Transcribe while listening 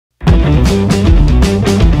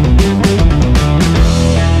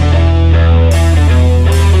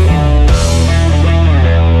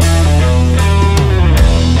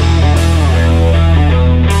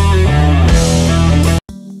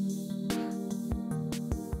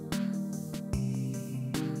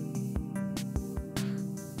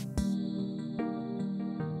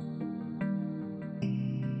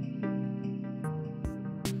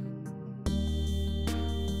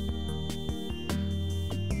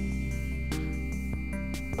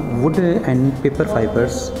Wood and paper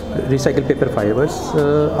fibers, recycled paper fibers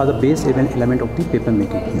are the base element of the paper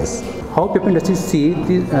making. Yes. How paper industry see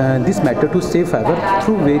this matter to save fiber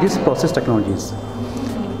through various process technologies?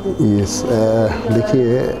 Yes,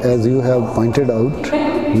 देखिए, as you have pointed out,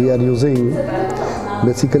 we are using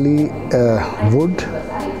basically wood,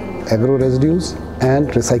 agro residues and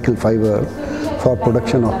recycled fiber for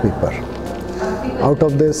production of paper. Out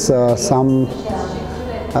of this, some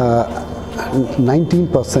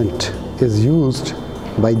 19% is used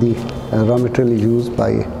by the raw material used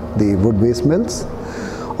by the wood based mills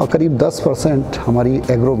और करीब 10% हमारी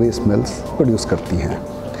agro based mills produce करती हैं.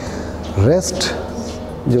 Rest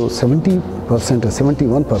जो 70% है,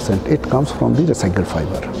 71%, it comes from the recycled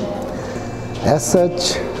fibre. As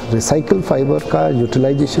such recycled fibre का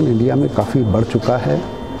utilisation India में काफ़ी बढ़ चुका है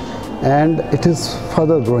and it is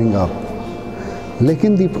further growing up.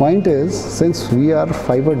 लेकिन the point is, since we are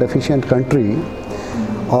fibre deficient country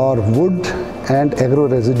और would and agro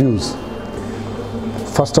residues,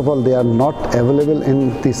 first of all, they are not available in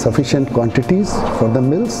the sufficient quantities for the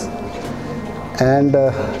mills, and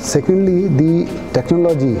secondly, the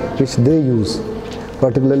technology which they use,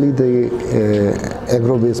 particularly the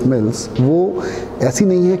agro-based mills, वो ऐसी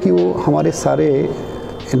नहीं है कि वो हमारे सारे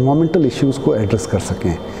environmental issues को address कर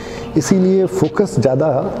सकें. इसीलिए focus ज़्यादा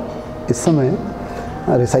इस समय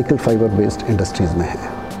recycled fiber-based industries में है.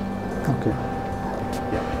 Okay.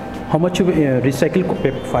 How much recycled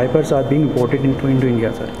fibers are being imported into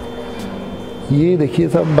India, sir? ये देखिए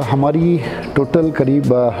साहब, हमारी टोटल करीब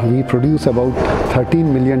we produce about 13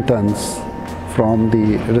 million tons from the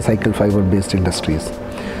recycled fiber based industries.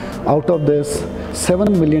 Out of this 7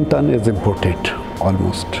 million ton is imported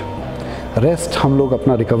almost. Rest हम लोग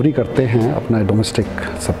अपना recovery करते हैं, अपना डोमेस्टिक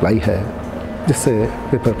सप्लाई है जिससे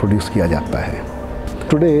पेपर प्रोड्यूस किया जाता है.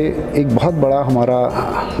 टुडे एक बहुत बड़ा हमारा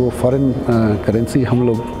वो फॉरेन करेंसी हम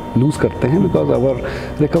लोग लूज़ करते हैं because our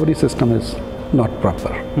recovery system is not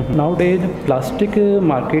proper. Nowadays, plastic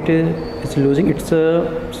market is losing its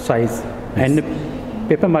size, and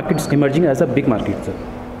paper market is emerging as a big market, sir.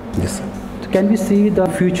 Yes, sir. So can we see the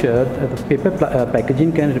future the paper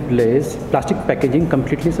packaging can replace plastic packaging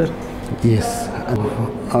completely, sir? Yes.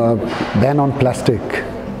 Ban on plastic.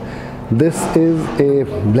 This is a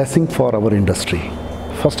blessing for our industry.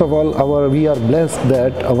 First of all, we are blessed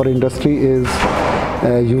that our industry is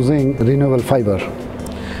using renewable fiber.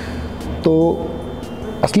 तो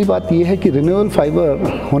असली बात ये है कि renewable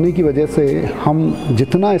fibre होने की वजह से हम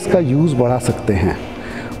जितना इसका यूज़ बढ़ा सकते हैं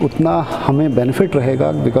उतना हमें बेनिफिट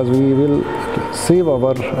रहेगा, because we will save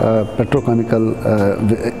our petrochemical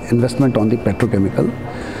investment on the petrochemical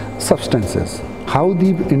substances. How the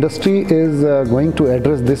industry is going to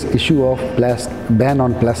address this issue of ban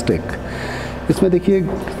on plastic. इसमें देखिए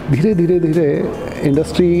धीरे धीरे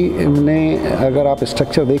इंडस्ट्री ने, अगर आप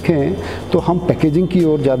स्ट्रक्चर देखें तो हम पैकेजिंग की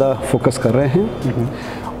ओर ज़्यादा फोकस कर रहे हैं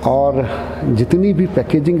और जितनी भी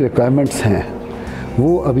पैकेजिंग रिक्वायरमेंट्स हैं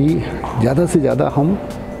वो अभी ज़्यादा से ज़्यादा हम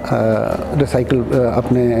रिसाइकल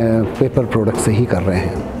अपने पेपर प्रोडक्ट से ही कर रहे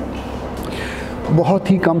हैं.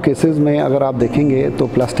 बहुत ही कम केसेस में अगर आप देखेंगे तो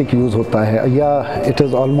प्लास्टिक यूज़ होता है या इट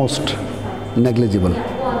इज़ ऑलमोस्ट नेग्लिजिबल.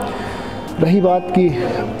 रही बात कि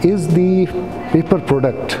is the paper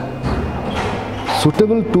product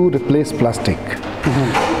suitable to replace plastic,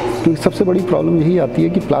 तो सबसे बड़ी प्रॉब्लम यही आती है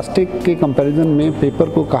कि प्लास्टिक के कंपैरिजन में पेपर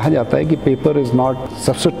को कहा जाता है कि paper is not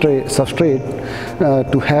substrate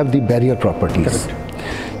to have the barrier properties.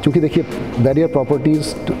 क्योंकि देखिए बैरियर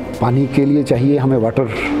प्रॉपर्टीज़ पानी के लिए चाहिए, हमें वाटर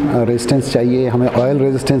रेजिस्टेंस चाहिए, हमें ऑयल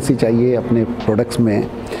रेजिस्टेंस चाहिए अपने प्रोडक्ट्स में.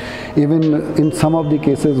 Even in some of the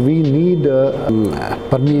cases we need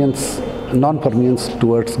non परमियंस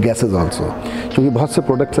towards gases also, क्योंकि बहुत से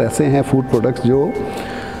प्रोडक्ट्स ऐसे हैं, फूड प्रोडक्ट्स, जो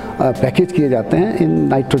पैकेज किए जाते हैं इन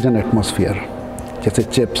नाइट्रोजन एटमॉस्फेयर, जैसे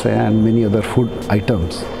chips and many other food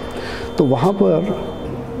items. तो वहाँ पर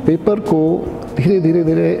पेपर को धीरे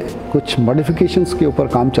धीरे कुछ मॉडिफिकेशंस के ऊपर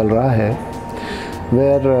काम चल रहा है,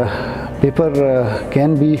 where paper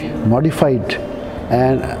can be modified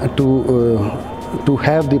and to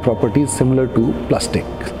have the properties similar to plastic.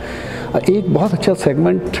 एक बहुत अच्छा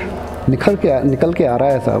सेगमेंट निकल के आ रहा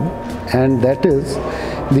है साहब, and that is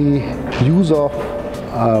the use of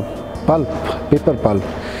pulp, paper pulp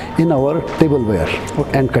in our tableware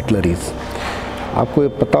and cutleries. आपको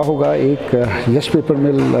पता होगा एक यश पेपर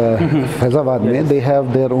मिल फैज़ाबाद में, they have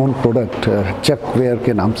their own product, Chak where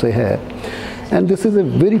के नाम से है, and this is a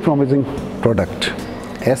very promising product.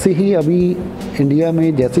 ऐसे ही अभी इंडिया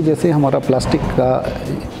में जैसे जैसे हमारा प्लास्टिक का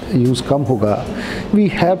यूज़ कम होगा, we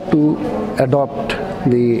have to adopt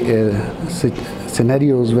the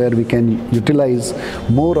scenarios where we can utilize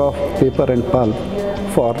more of paper and pulp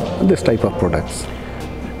for this type of products.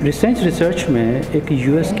 Recent research में एक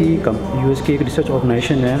यूएस की एक रिसर्च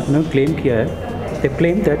ऑर्गेनाइजेशन है, उन्होंने क्लेम किया है, they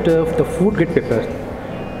claim that the food grade paper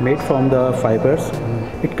made from the fibres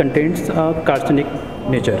it contains कार्सिनिक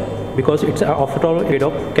nature because it's after all made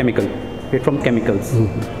of chemical, made from chemicals.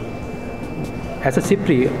 As a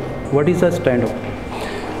CPPRI, what is the stand of?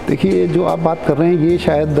 देखिए, जो आप बात कर रहे हैं ये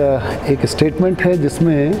शायद एक स्टेटमेंट है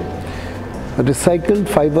जिसमें रिसाइकल्ड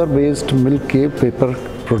फाइबर बेस्ड मिल्क के पेपर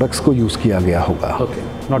प्रोडक्ट्स को यूज़ किया गया होगा। Okay,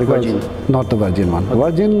 not virgin, not the virgin one.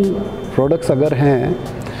 Virgin products अगर हैं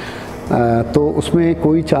तो उसमें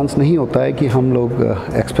कोई चांस नहीं होता है कि हम लोग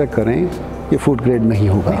एक्सपेक्ट करें कि फूड ग्रेड नहीं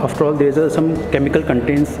होगा। After all there is some chemical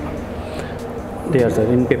contents there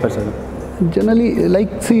sir in paper sir. Generally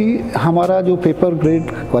like सी, हमारा जो पेपर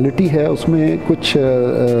ग्रेड क्वालिटी है उसमें कुछ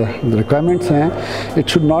रिक्वायरमेंट्स हैं। It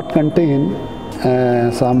should not contain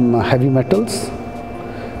some heavy metals,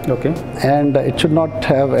 okay, and it should not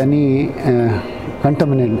have any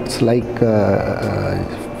contaminants like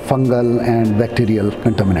fungal and bacterial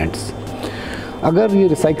contaminants. अगर ये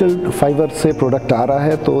recycled fiber से product आ रहा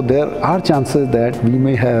है तो there are chances that we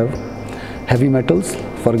may have heavy metals,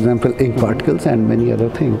 for example ink particles and many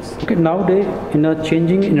other things. Okay, nowadays in a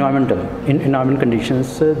changing environment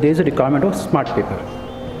conditions, there is a requirement of smart paper.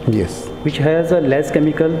 Yes. Which has a less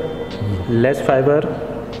chemical, less fiber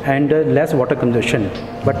and less water consumption,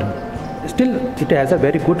 but still it has a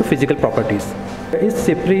very good physical properties. Is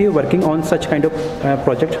CPPRI working on such kind of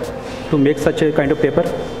project to make such a kind of paper?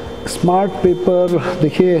 Smart paper,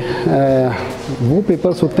 देखिए वो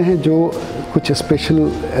papers होते हैं जो कुछ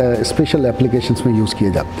special applications में use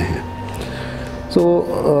किए जाते हैं। सो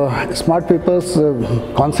स्मार्ट पेपर्स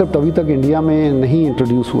कॉन्सेप्ट अभी तक इंडिया में नहीं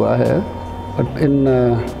इंट्रोड्यूस हुआ है, but in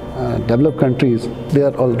developed countries they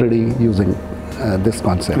are already using this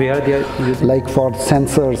concept. Where they are using? Like for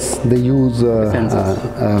sensors they use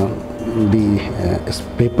the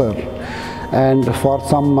paper, and for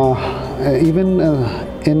some even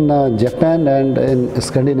in Japan and in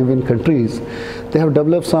Scandinavian countries they have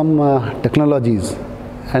developed some technologies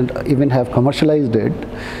and even have commercialized it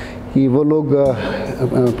कि वो लोग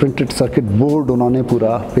printed circuit board उन्होंने पूरा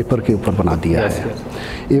paper के ऊपर बना दिया है।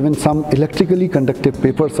 Even some electrically conductive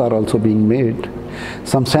papers are also being made.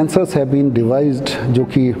 Some sensors have been devised जो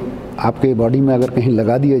कि आपके बॉडी में अगर कहीं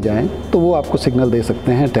लगा दिए जाएं तो वो आपको सिग्नल दे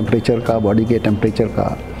सकते हैं टेम्परेचर का, बॉडी के टेम्परेचर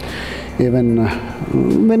का। Even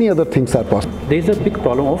many other things are possible. There is a big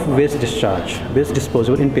problem of waste discharge, waste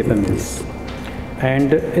disposal in paper mills.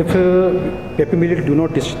 And if paper mill do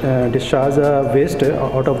not discharge waste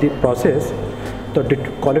out of the process, the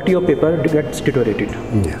quality of paper gets deteriorated.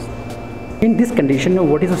 Yes. In this condition,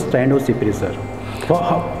 what is the stand of CPPRI, sir?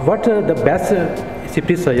 What the best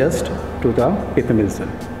CPPRI suggest to the paper mill,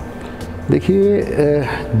 sir? देखिए,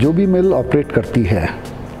 जो भी मिल operate करती है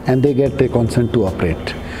and they get a consent to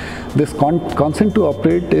operate. This consent to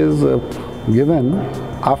operate is given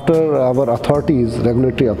after our authorities,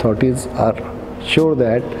 regulatory authorities are sure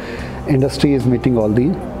that industry is meeting all the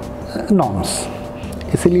norms.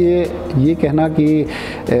 इसलिए ये कहना कि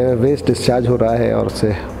waste discharge हो रहा है और उससे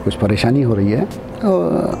कुछ परेशानी हो रही है,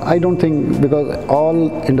 I don't think, because all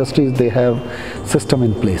industries they have system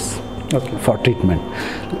in place for treatment.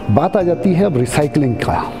 बात आ जाती है अब रिसाइकलिंग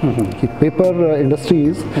का कि पेपर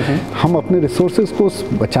इंडस्ट्रीज हम अपने रिसोर्सेज को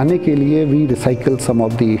बचाने के लिए we recycle some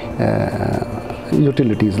of the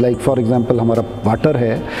utilities. Like for example हमारा वाटर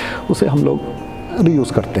है उसे हम लोग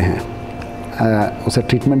रीयूज़ करते हैं, उसे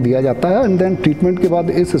ट्रीटमेंट दिया जाता है एंड देन ट्रीटमेंट के बाद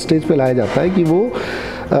इस स्टेज पे लाया जाता है कि वो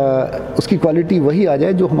उसकी क्वालिटी वही आ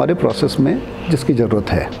जाए जो हमारे प्रोसेस में जिसकी ज़रूरत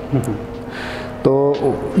है। तो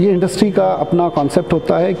ये इंडस्ट्री का अपना कॉन्सेप्ट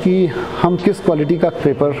होता है कि हम किस क्वालिटी का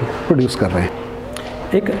पेपर प्रोड्यूस कर रहे हैं।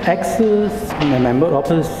 एक x member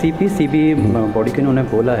of CPCB body के उन्होंने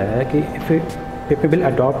बोला है कि if paper will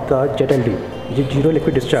adopt the ZLD, zero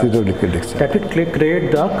liquid discharge, that will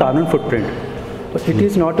create the carbon footprint, but it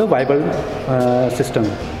is not a viable system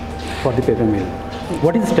for the paper mill.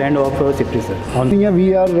 What is the stand of CPPRI, sir? On here we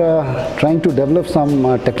are trying to develop some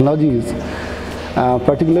technologies.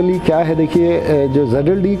 Particularly क्या है, देखिए जो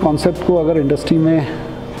ZLD concept को अगर industry में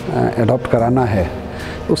adopt कराना है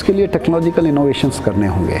उसके लिए टेक्नोलॉजिकल इनोवेशंस करने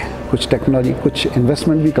होंगे, कुछ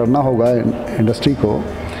इन्वेस्टमेंट भी करना होगा इंडस्ट्री को,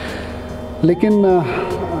 लेकिन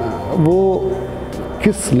वो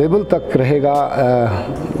किस लेवल तक रहेगा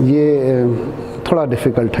ये थोड़ा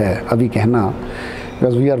डिफ़िकल्ट है अभी कहना,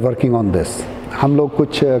 because we are working on this. हम लोग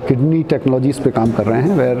कुछ किडनी टेक्नोलॉजीज़ पे काम कर रहे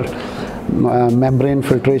हैं where membrane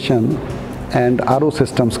filtration and RO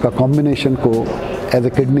systems का कॉम्बिनेशन को एज ए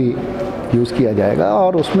किडनी यूज़ किया जाएगा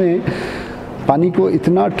और उसमें पानी को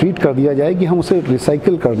इतना ट्रीट कर दिया जाए कि हम उसे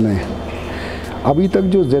रिसाइकिल कर लें अभी तक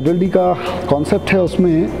जो ZLD का कॉन्सेप्ट है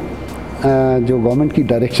उसमें जो गवर्नमेंट की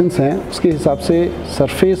डायरेक्शंस हैं उसके हिसाब से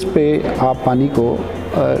सरफेस पे आप पानी को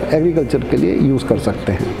एग्रीकल्चर के लिए यूज़ कर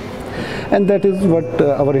सकते हैं, and that is what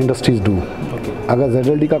our industries do. अगर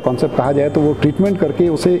ZLD का कॉन्सेप्ट कहा जाए तो वो ट्रीटमेंट करके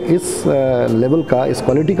उसे इस लेवल का, इस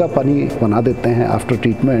क्वालिटी का पानी बना देते हैं आफ्टर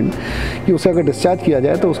ट्रीटमेंट कि उसे अगर डिस्चार्ज किया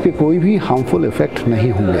जाए तो उसके कोई भी हार्मफुल इफ़ेक्ट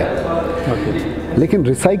नहीं होंगे। लेकिन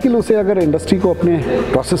रिसाइकिल उसे अगर इंडस्ट्री को अपने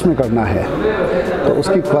प्रोसेस में करना है तो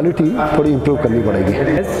उसकी क्वालिटी थोड़ी इम्प्रूव करनी पड़ेगी।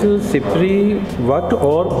 Has CPPRI worked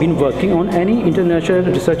or been working on any international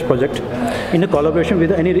research project in a collaboration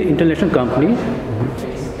with any international company?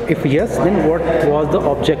 If yes, then what was the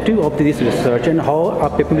objective of this research and how our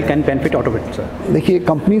people can benefit out of it, sir? देखिए,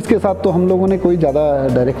 companies के साथ तो हम लोगों ने कोई ज़्यादा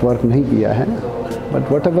direct work नहीं किया है,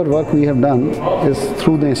 but what ever work we have done is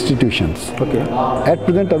through the institutions. Okay, at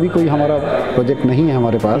present अभी कोई हमारा प्रोजेक्ट नहीं है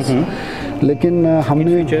हमारे पास, लेकिन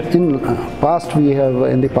हमने in the past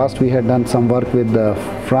we have done some work with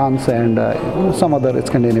France and some other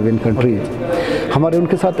Scandinavian countries. हमारे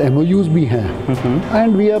उनके साथ MOUs भी हैं,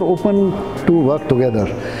 and we are open to work together.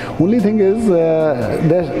 Only thing is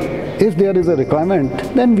that if there is a requirement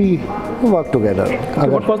then we work together.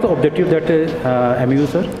 What was the objective that MOU,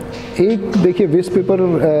 sir? एक देखिए, waste paper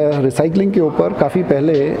recycling के ऊपर काफ़ी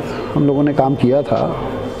पहले हम लोगों ने काम किया था।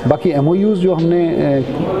 बाकी MOUs जो हमने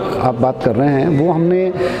आप बात कर रहे हैं वो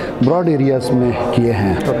हमने ब्रॉड एरियाज़ में किए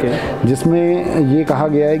हैं, जिसमें ये कहा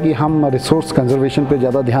गया है कि हम रिसोर्स कंजर्वेशन पे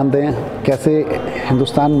ज़्यादा ध्यान दें। कैसे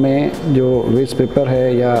हिंदुस्तान में जो वेस्ट पेपर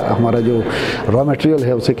है या हमारा जो रॉ मटेरियल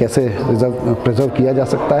है उसे कैसे प्रिजर्व किया जा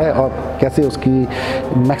सकता है और कैसे उसकी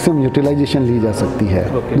मैक्सिमम यूटिलाइजेशन ली जा सकती है।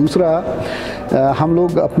 दूसरा, हम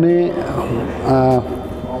लोग अपने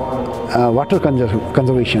वाटर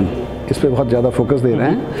कंजर्वेशन इस पे बहुत ज़्यादा फोकस दे रहे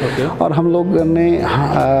हैं। और हम लोग ने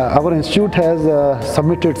our institute has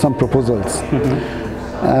submitted some proposals.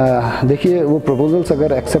 देखिए, वो प्रपोजल्स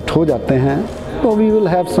अगर एक्सेप्ट हो जाते हैं तो we will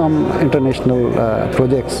have some international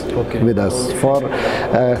projects with us for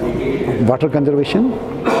water conservation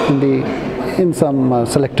in some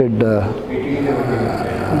selected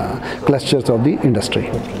clusters of the industry.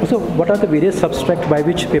 So what are the various substrates by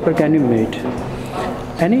which paper can be made?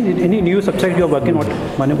 Any new substrate you are working on?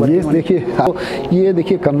 ये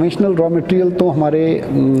देखिए conventional raw material तो हमारे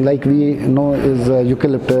like we know is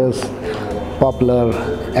eucalyptus, popular,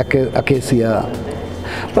 acacia,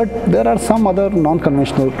 but there are some other non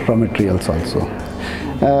conventional raw materials also.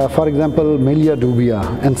 For example, Melia dubia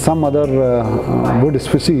and some other wood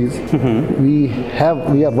species. We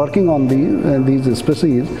are working on these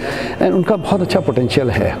species, and उनका बहुत अच्छा potential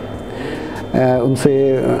है. उनसे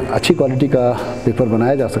अच्छी quality का paper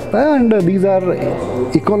बनाया जा सकता है. एंड दीज आर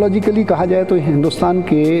इकोलॉजिकली कहा जाए तो हिंदुस्तान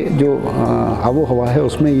के जो आबो हवा है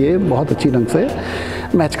उसमें ये बहुत अच्छी ढंग से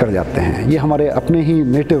मैच कर जाते हैं. ये हमारे अपने ही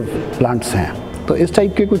नेटिव प्लांट्स हैं. तो इस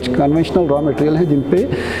टाइप के कुछ कन्वेंशनल रॉ मटेरियल हैं जिन पे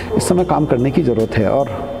इस समय काम करने की ज़रूरत है और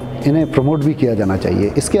इन्हें प्रमोट भी किया जाना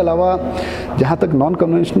चाहिए. इसके अलावा जहाँ तक नॉन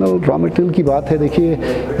कन्वेंशनल रॉ मटेरियल की बात है, देखिए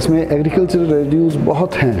इसमें एग्रीकल्चरल रेड्यूस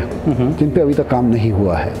बहुत हैं जिन पे अभी तक काम नहीं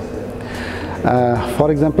हुआ है.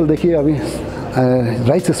 फॉर एग्जांपल देखिए अभी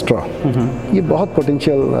राइस स्ट्रॉ, ये बहुत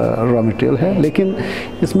पोटेंशियल रॉ मटेरियल है, लेकिन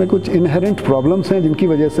इसमें कुछ इनहेरेंट प्रॉब्लम्स हैं जिनकी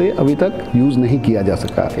वजह से अभी तक यूज़ नहीं किया जा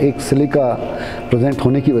सका. एक सिलिका प्रेजेंट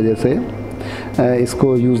होने की वजह से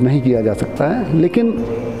इसको यूज़ नहीं किया जा सकता है. लेकिन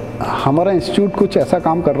हमारा इंस्टीट्यूट कुछ ऐसा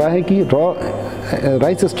काम कर रहा है कि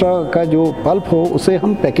राइस स्ट्रॉ का जो पल्प हो उसे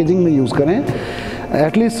हम पैकेजिंग में यूज़ करें.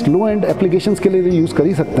 एटलीस्ट लो एंड एप्लीकेशंस के लिए यूज़ कर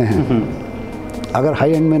ही सकते हैं. अगर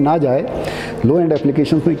हाई एंड में ना जाए, लो एंड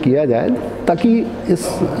एप्लीकेशंस में किया जाए ताकि इस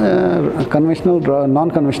नॉन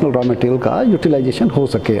कन्वेंशनल रॉ मटेरियल का यूटिलाइजेशन हो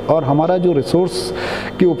सके और हमारा जो रिसोर्स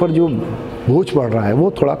के ऊपर जो बोझ पड़ रहा है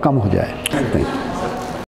वो थोड़ा कम हो जाए.